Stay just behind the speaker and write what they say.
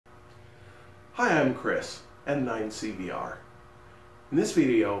Hi, I'm Chris, N9CBR. In this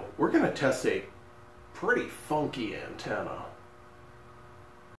video, we're going to test a pretty funky antenna.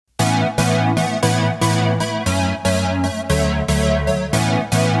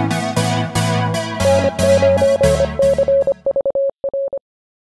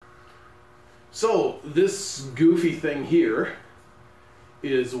 So this goofy thing here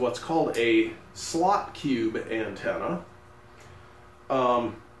is what's called a slot cube antenna.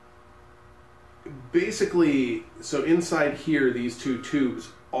 Basically, so inside here, these two tubes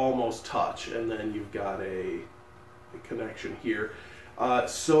almost touch, and then you've got a connection here.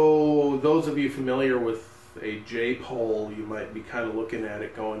 So those of you familiar with a J-pole, you might be kind of looking at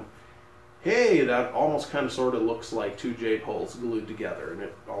it going, hey, that almost kind of sort of looks like two J-poles glued together, and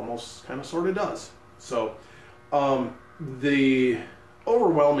it almost kind of sort of does. So the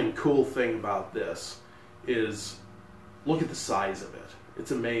overwhelming cool thing about this is look at the size of it. It's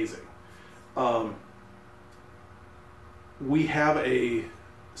amazing. We have a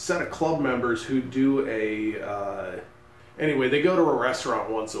set of club members who do anyway, they go to a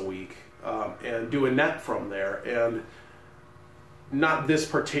restaurant once a week and do a net from there, and not this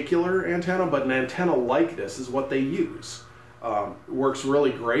particular antenna, but an antenna like this is what they use. Works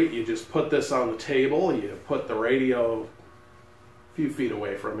really great. You just put this on the table, you put the radio a few feet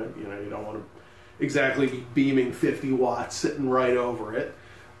away from it. You know, you don't want to exactly be beaming 50 watts sitting right over it.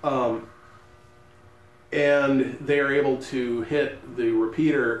 And they are able to hit the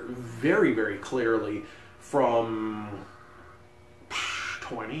repeater very, very clearly from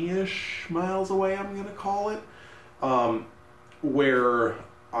 20-ish miles away, I'm going to call it, where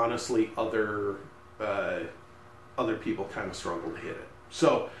honestly other people kind of struggle to hit it.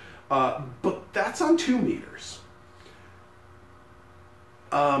 So, but that's on 2 meters.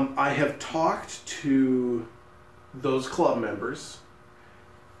 I have talked to those club members,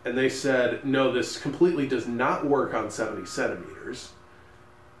 and they said, no, this completely does not work on 70 centimeters.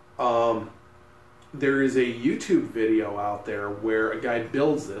 There is a YouTube video out there where a guy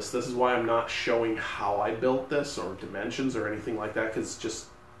builds this. This is why I'm not showing how I built this or dimensions or anything like that, because just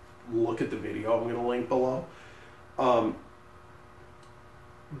look at the video I'm going to link below.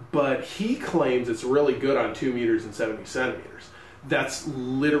 But he claims it's really good on 2 meters and 70 centimeters. That's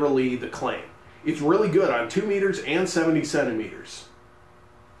literally the claim. It's really good on 2 meters and 70 centimeters.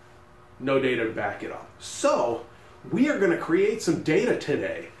 No data to back it up. So we are going to create some data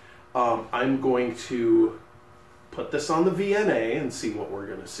today. I'm going to put this on the VNA and see what we're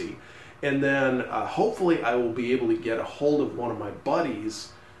going to see. And then hopefully I will be able to get a hold of one of my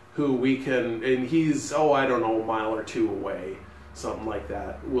buddies who we can, and he's, I don't know, a mile or 2 away, something like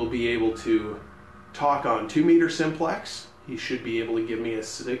that. We'll be able to talk on 2 meter simplex. He should be able to give me a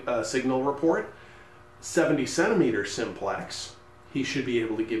signal report. 70 centimeter simplex. He should be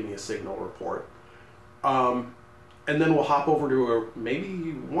able to give me a signal report. And then we'll hop over to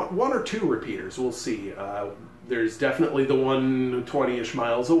maybe one or 2 repeaters. We'll see. There's definitely the one 20-ish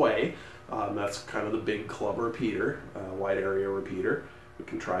miles away. That's kind of the big club repeater, wide area repeater. We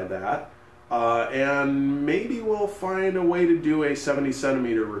can try that. And maybe we'll find a way to do a 70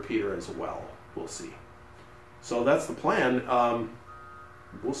 centimeter repeater as well. We'll see. So that's the plan.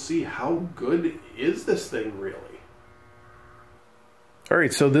 We'll see how good is this thing really. All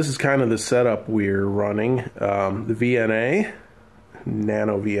right, so this is kind of the setup we're running. The VNA,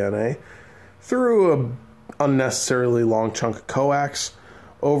 nano VNA, through a unnecessarily long chunk of coax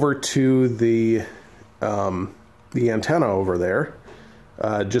over to the antenna over there,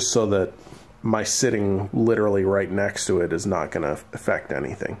 just so that my sitting literally right next to it is not going to affect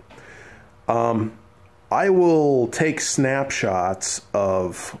anything. I will take snapshots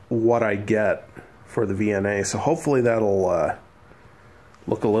of what I get for the VNA, so hopefully that'll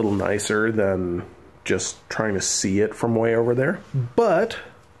look a little nicer than just trying to see it from way over there. But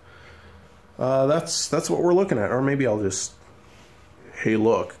that's what we're looking at. Or maybe I'll just, hey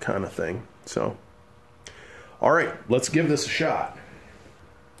look, kind of thing. So, all right, let's give this a shot.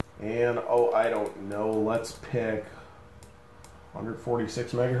 And I don't know, let's pick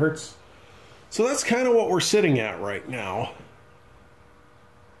 146 megahertz. So that's kind of what we're sitting at right now.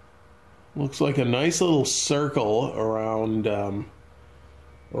 Looks like a nice little circle around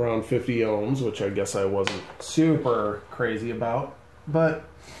around 50 ohms, which I guess I wasn't super crazy about. But,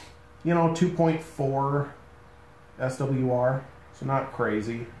 you know, 2.4 SWR, so not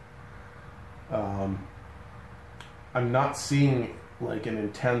crazy. I'm not seeing like an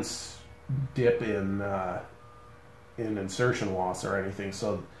intense dip in insertion loss or anything,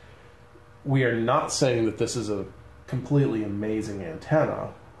 so we are not saying that this is a completely amazing antenna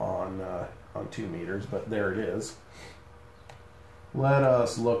on 2 meters, but there it is. Let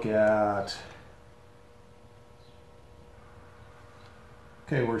us look at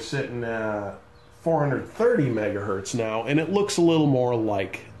Okay, we're sitting at 430 megahertz now, and it looks a little more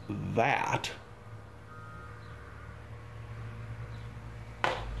like that.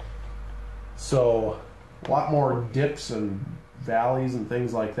 So a lot more dips and valleys and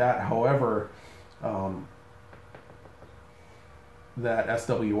things like that. However, that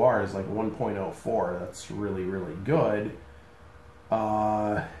SWR is like 1.04. That's really, really good.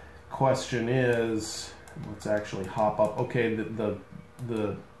 Question is, let's actually hop up. Okay, the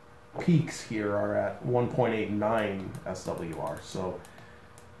peaks here are at 1.89 SWR, so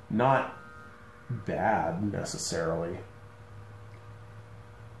not bad necessarily.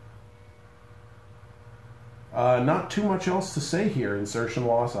 Not too much else to say here. Insertion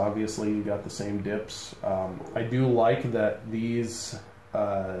loss, obviously you got the same dips. I do like that these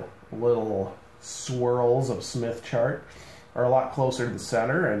little swirls of Smith chart are a lot closer to the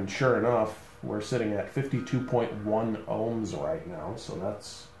center, and sure enough, we're sitting at 52.1 ohms right now, so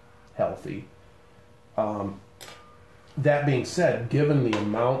that's healthy. That being said, given the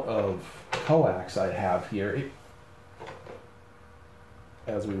amount of coax I have here,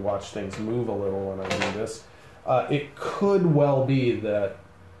 as we watch things move a little when I do this, it could well be that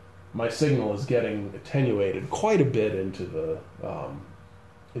my signal is getting attenuated quite a bit into the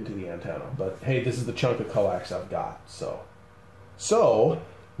antenna. But hey, this is the chunk of coax I've got. So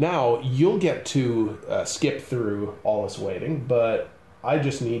now you'll get to skip through all this waiting, but I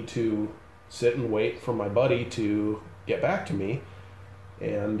just need to sit and wait for my buddy to get back to me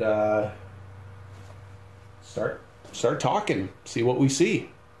and start talking, see what we see.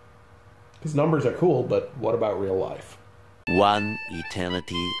 Because numbers are cool, but what about real life? One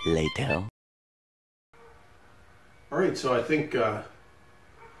eternity later. All right, so I think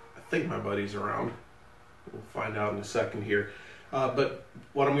my buddy's around. We'll find out in a second here. But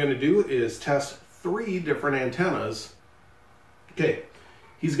what I'm going to do is test 3 different antennas. Okay,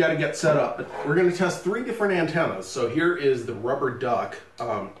 he's got to get set up. But we're going to test 3 different antennas. So here is the rubber duck.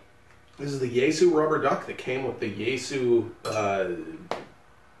 This is the Yaesu rubber duck that came with the Yaesu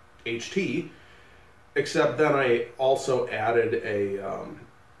HT, except then I also added a,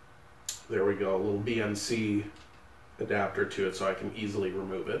 there we go, a little BNC adapter to it so I can easily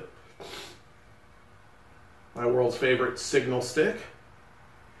remove it. My world's favorite signal stick,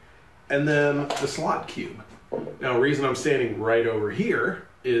 and then the slot cube. Now, the reason I'm standing right over here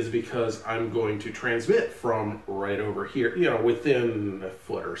is because I'm going to transmit from right over here, you know, within a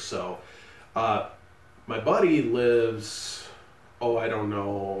foot or so. My buddy lives, I don't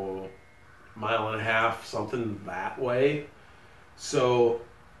know, 1.5 miles, something that way. So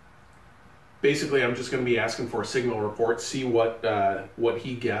basically I'm just going to be asking for a signal report, see what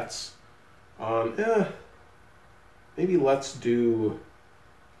he gets on, maybe let's do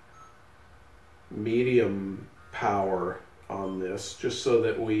medium power on this, just so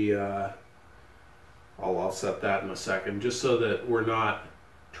that we, I'll set that in a second, just so that we're not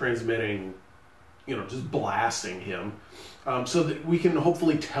transmitting, you know, just blasting him, so that we can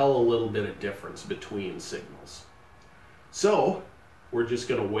hopefully tell a little bit of difference between signals. So we're just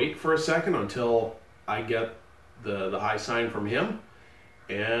going to wait for a second until I get the high sign from him,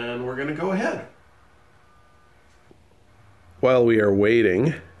 and we're going to go ahead. While we are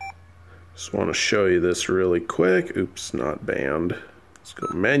waiting, just want to show you this really quick. Oops, not band. Let's go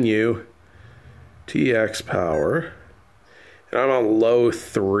menu, TX power. And I'm on low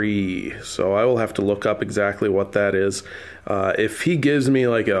 3, so I will have to look up exactly what that is. If he gives me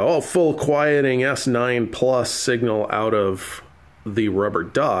like a full quieting S9 plus signal out of the rubber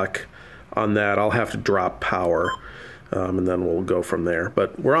duck on that, I'll have to drop power, and then we'll go from there.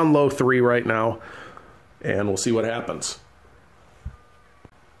 But we're on low 3 right now, and we'll see what happens.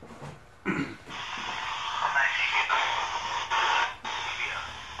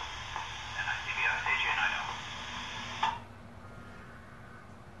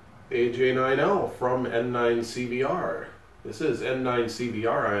 AJ9L from N9CVR. This is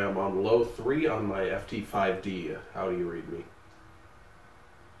N9CVR. I am on low 3 on my FT5D. How do you read me?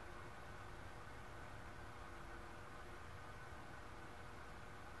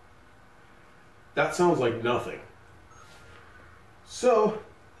 That sounds like nothing. So,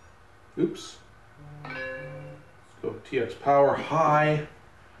 oops. Let's go TX power high.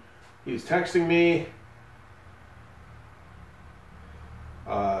 He's texting me.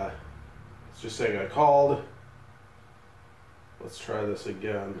 It's just saying I called. Let's try this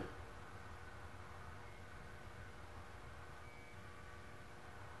again.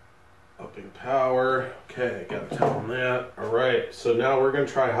 Upping power. Okay, got to tell him that. All right, so now we're going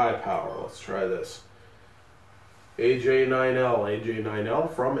to try high power. Let's try this.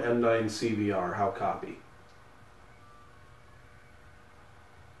 AJ9L from M9CVR. How copy?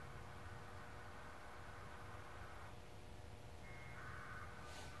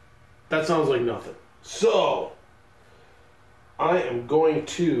 That sounds like nothing. So, I am going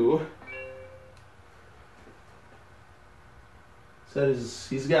to... Says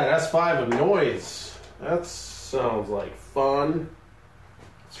he's got S5 of noise. That sounds like fun.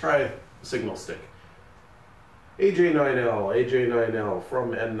 Let's try signal stick. AJ9L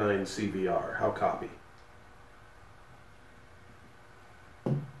from N9 CVR. How copy?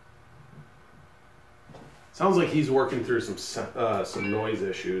 Sounds like he's working through some noise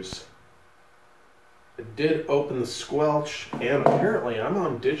issues. I did open the squelch, and apparently I'm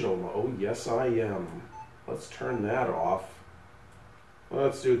on digital mode. Oh, yes I am. Let's turn that off.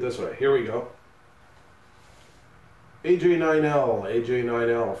 Let's do it this way. Here we go.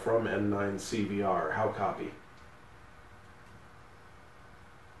 AJ9L from N9 CVR. How copy?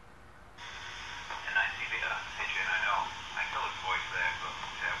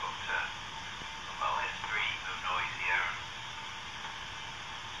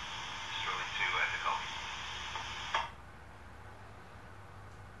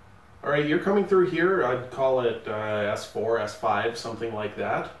 All right, you're coming through here. I'd call it S4, S5, something like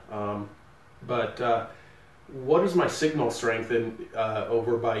that. But what is my signal strength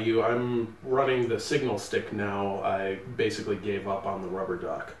over by you? I'm running the signal stick now. I basically gave up on the rubber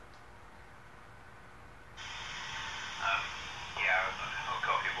duck. Yeah,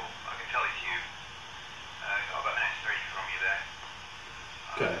 uncopyable. I can tell it's you. I've got an S3 from you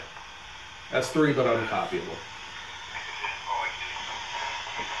there. Okay. S3, but uncopyable.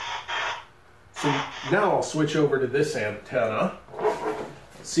 So now I'll switch over to this antenna,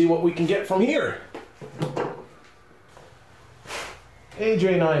 see what we can get from here.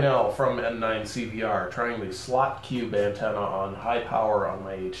 AJ9L from N9 CVR, trying the slot cube antenna on high power on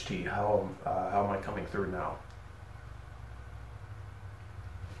my HT. How am I coming through now?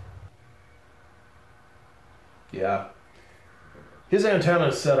 Yeah. His antenna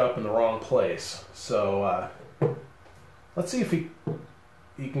is set up in the wrong place, so let's see if he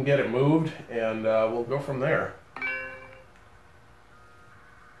can get it moved, and we'll go from there.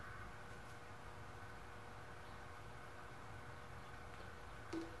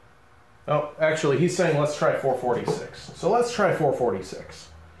 Oh, actually, he's saying let's try 446. So let's try 446.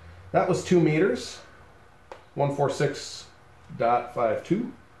 That was 2 meters,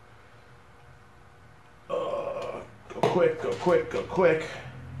 146.52. Go quick, go quick, go quick.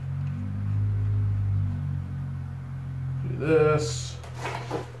 Do this.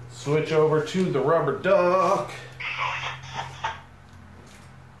 Switch over to the rubber duck.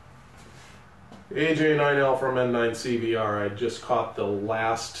 AJ9L from N9 CVR. I just caught the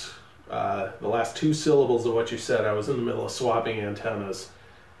last 2 syllables of what you said. I was in the middle of swapping antennas.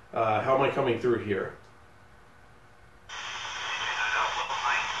 How am I coming through here?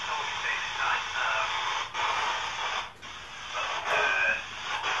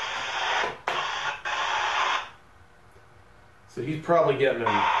 So he's probably getting an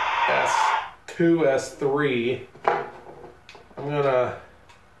S2, S3. I'm gonna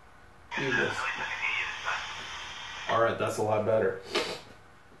do this. Alright, that's a lot better.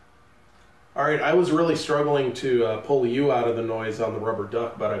 Alright, I was really struggling to pull you out of the noise on the rubber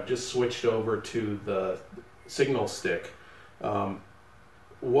duck, but I've just switched over to the signal stick. What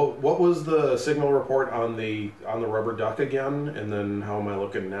was the signal report on the rubber duck again, and then how am I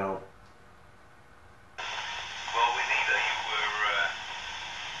looking now?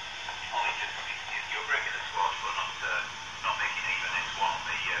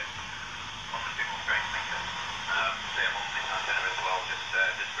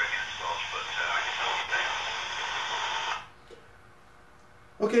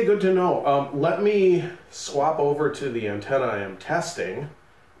 Okay, good to know. Let me swap over to the antenna I am testing,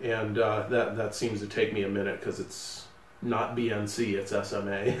 and that seems to take me a minute because it's not BNC, it's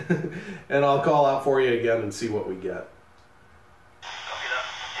SMA. And I'll call out for you again and see what we get.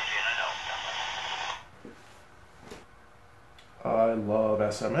 I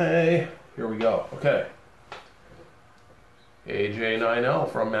love SMA. Here we go. Okay.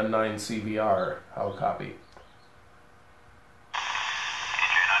 AJ9L from N9 CVR. How copy?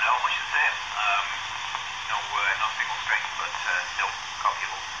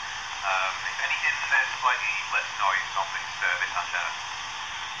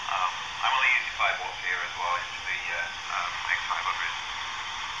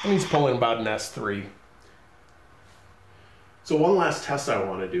 And he's pulling about an S3. So one last test I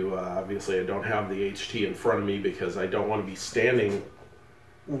want to do. Obviously, I don't have the HT in front of me because I don't want to be standing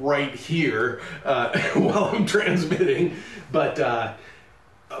right here while I'm transmitting. But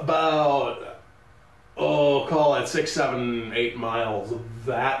about, call it 6, 7, 8 miles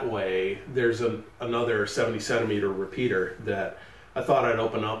that way, there's another 70 centimeter repeater that I thought I'd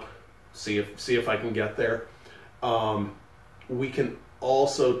open up See if I can get there. We can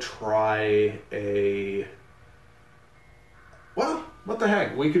also try a, well, what the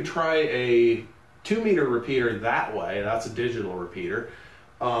heck? We could try a 2 meter repeater that way. That's a digital repeater.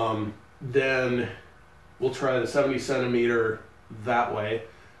 Then we'll try the 70 centimeter that way.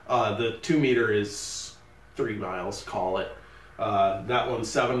 The 2 meter is 3 miles, call it. That one's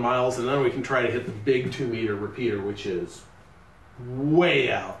 7 miles, and then we can try to hit the big 2 meter repeater, which is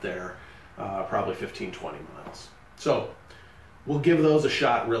way out there, probably 15, 20 miles. So we'll give those a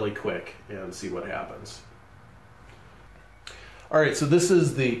shot really quick and see what happens. All right, so this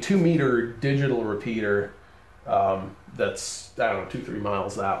is the 2 meter digital repeater. That's, I don't know, 2-3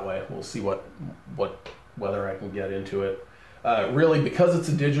 miles that way. We'll see whether I can get into it. Really, because it's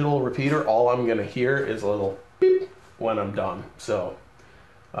a digital repeater, all I'm going to hear is a little beep when I'm done. So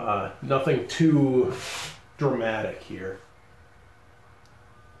nothing too dramatic here.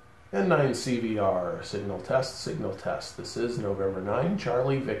 N9 CVR, signal test, signal test. This is November 9,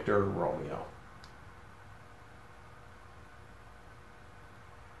 Charlie Victor Romeo.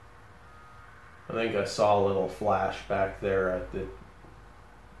 I think I saw a little flash back there. I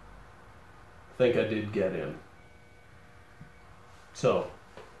think I did get in. So,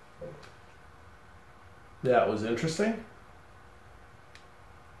 that was interesting.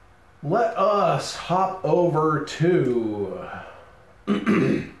 Let us hop over to...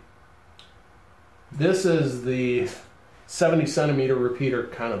 This is the 70 centimeter repeater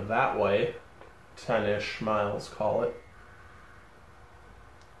kind of that way. 10-ish miles, call it.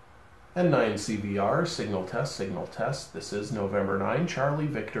 N9 CVR, signal test, signal test. This is November 9, Charlie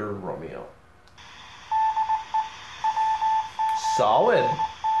Victor Romeo. Solid.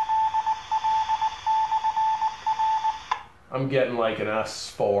 I'm getting like an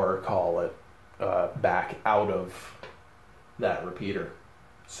S4, call it, back out of that repeater.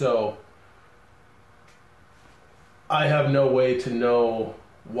 So I have no way to know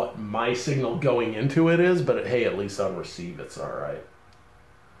what my signal going into it is, but hey, at least on receive it's all right.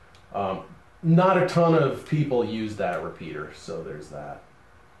 Not a ton of people use that repeater, so there's that.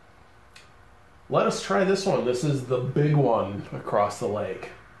 Let us try this one. This is the big one across the lake.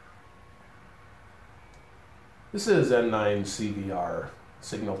 This is N9 CVR.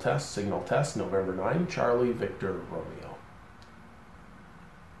 Signal test, November 9, Charlie Victor Romeo.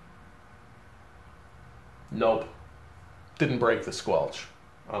 Nope. Didn't break the squelch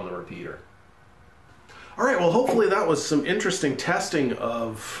on the repeater. All right, well, hopefully that was some interesting testing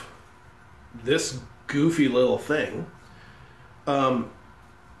of this goofy little thing.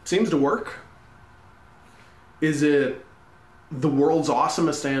 Seems to work. Is it the world's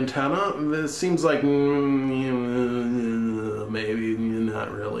awesomest antenna? It seems like maybe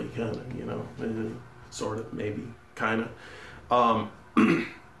not really, kind of, you know, sort of, maybe, kind of.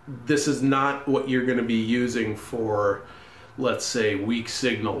 This is not what you're going to be using for, let's say, weak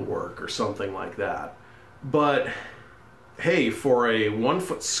signal work or something like that. But hey, for a 1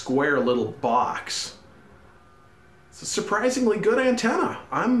 foot square little box, it's a surprisingly good antenna.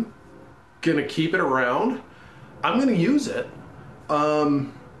 I'm gonna keep it around. I'm gonna use it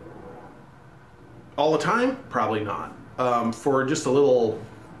all the time, probably not. For just a little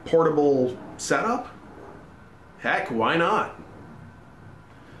portable setup, heck, why not?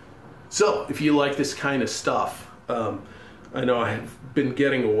 So if you like this kind of stuff, I know I have been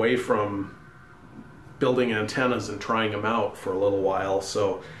getting away from building antennas and trying them out for a little while,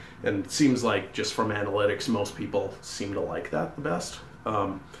 so, and it seems like just from analytics most people seem to like that the best.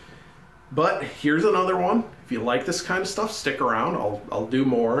 But here's another one. If you like this kind of stuff, stick around. I'll do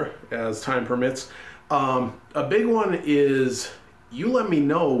more as time permits. A big one is you let me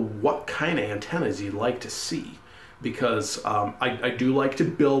know what kind of antennas you'd like to see, because I do like to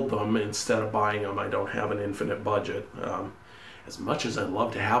build them instead of buying them. I don't have an infinite budget, as much as I'd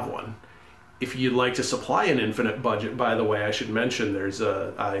love to have one. If you'd like to supply an infinite budget, by the way, I should mention there's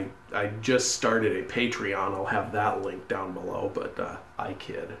I just started a Patreon. I'll have that link down below, but I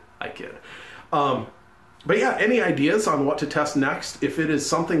kid. But yeah, any ideas on what to test next? If it is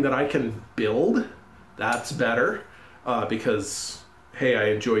something that I can build, that's better, because hey, I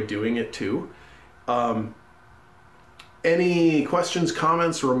enjoy doing it too. Any questions,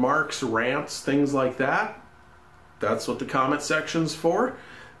 comments, remarks, rants, things like that? That's what the comment section's for.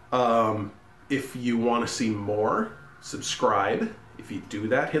 If you want to see more, subscribe. If you do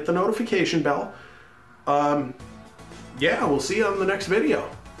that, hit the notification bell. Yeah, we'll see you on the next video.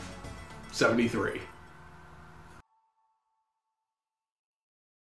 73.